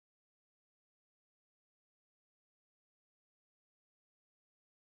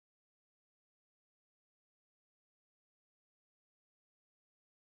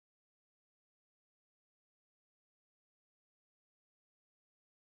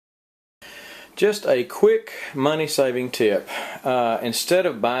Just a quick money-saving tip. Instead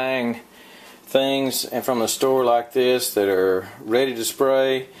of buying things from the store like this that are ready to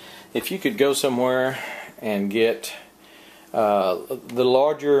spray, if you could go somewhere and get the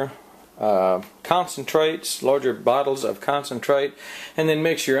larger concentrates, larger bottles of concentrate, and then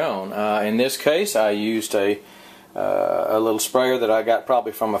mix your own. In this case, I used a little sprayer that I got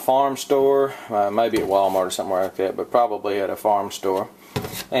probably from a farm store, maybe at Walmart or somewhere like that, but probably at a farm store.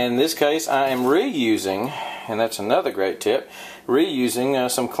 And in this case, I am reusing, and that's another great tip, reusing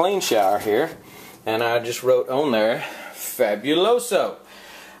some clean shower here, and I just wrote on there, Fabuloso.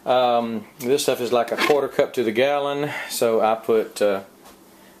 This stuff is like a quarter cup to the gallon, so I put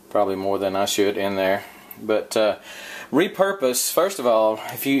probably more than I should in there. But repurpose. First of all,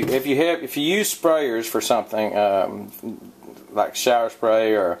 if you use sprayers for something like shower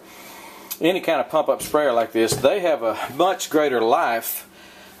spray or any kind of pump-up sprayer like this, they have a much greater life.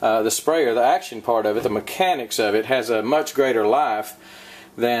 The sprayer, the action part of it, the mechanics of it, has a much greater life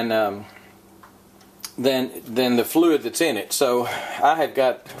than the fluid that's in it. So I have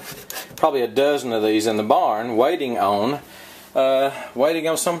got probably a dozen of these in the barn, waiting on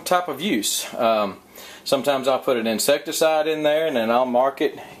some type of use. Sometimes I'll put an insecticide in there, and then I'll mark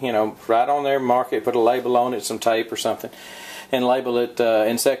it, right on there, mark it, put a label on it, some tape or something, and label it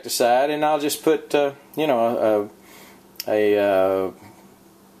insecticide, and I'll just put,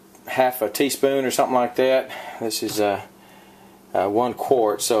 half a teaspoon or something like that. This is 1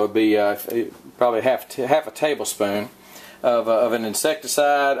 quart, so it'd be probably half a tablespoon of an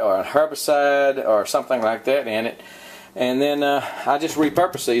insecticide or a herbicide or something like that in it. And then I just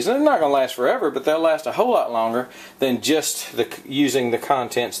repurpose these. And they're not going to last forever, but they'll last a whole lot longer than just using the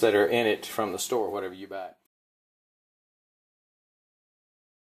contents that are in it from the store, whatever you buy.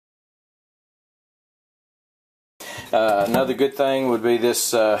 Another good thing would be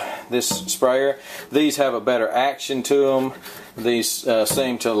this sprayer. These have a better action to them. These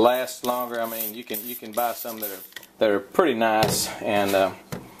seem to last longer. I mean, you can buy some that are pretty nice and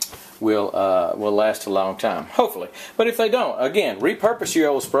will last a long time, hopefully. But if they don't, again, repurpose your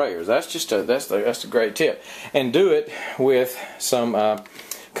old sprayers. That's a great tip, and do it with some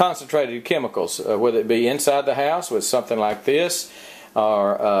concentrated chemicals, whether it be inside the house with something like this.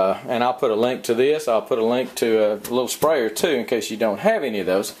 And I'll put a link to this. I'll put a link to a little sprayer too, in case you don't have any of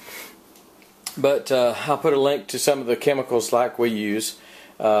those. But I'll put a link to some of the chemicals like we use,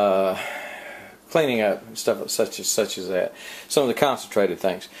 cleaning up stuff such as that. Some of the concentrated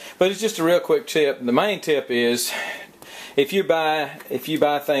things. But it's just a real quick tip. The main tip is, if you buy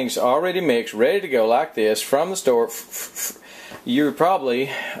things already mixed, ready to go like this from the store, you're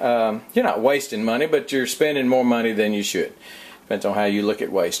probably you're not wasting money, but you're spending more money than you should. Depends on how you look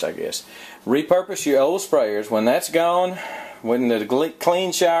at waste, I guess. Repurpose your old sprayers. When that's gone, when the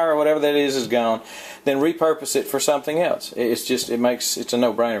clean shower or whatever that is gone, then repurpose it for something else. It's a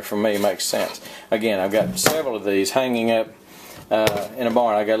no-brainer for me. It makes sense. Again, I've got several of these hanging up in a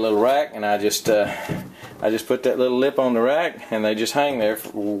barn. I got a little rack, and I just put that little lip on the rack, and they just hang there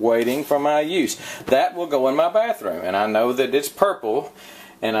waiting for my use. That will go in my bathroom, and I know that it's purple.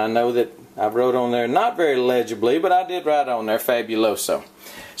 And I know that I wrote on there, not very legibly, but I did write on there, Fabuloso.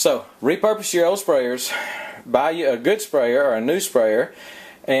 So, repurpose your old sprayers, buy you a good sprayer or a new sprayer,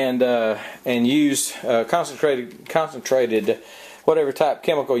 and use concentrated, whatever type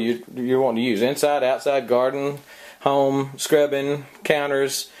chemical you want to use, inside, outside, garden, home, scrubbing,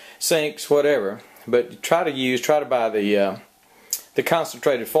 counters, sinks, whatever. But try to buy the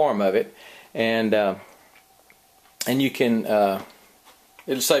concentrated form of it, and you can.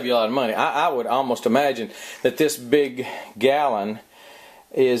 It'll save you a lot of money. I would almost imagine that this big gallon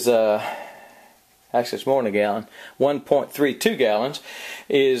is, actually it's more than a gallon, 1.32 gallons,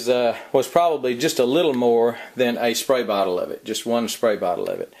 was probably just a little more than a spray bottle of it, just one spray bottle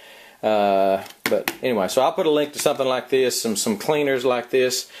of it. But anyway, so I'll put a link to something like this, some cleaners like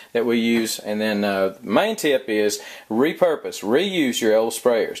this that we use, and then the main tip is repurpose, reuse your old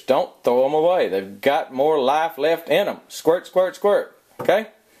sprayers. Don't throw them away. They've got more life left in them. Squirt, squirt, squirt. Okay?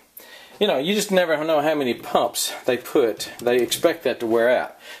 You just never know how many pumps they expect that to wear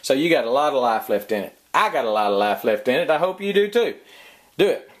out. So you got a lot of life left in it. I got a lot of life left in it. I hope you do too. Do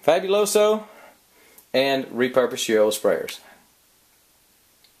it. Fabuloso, and repurpose your old sprayers.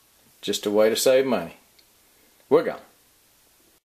 Just a way to save money. We're gone.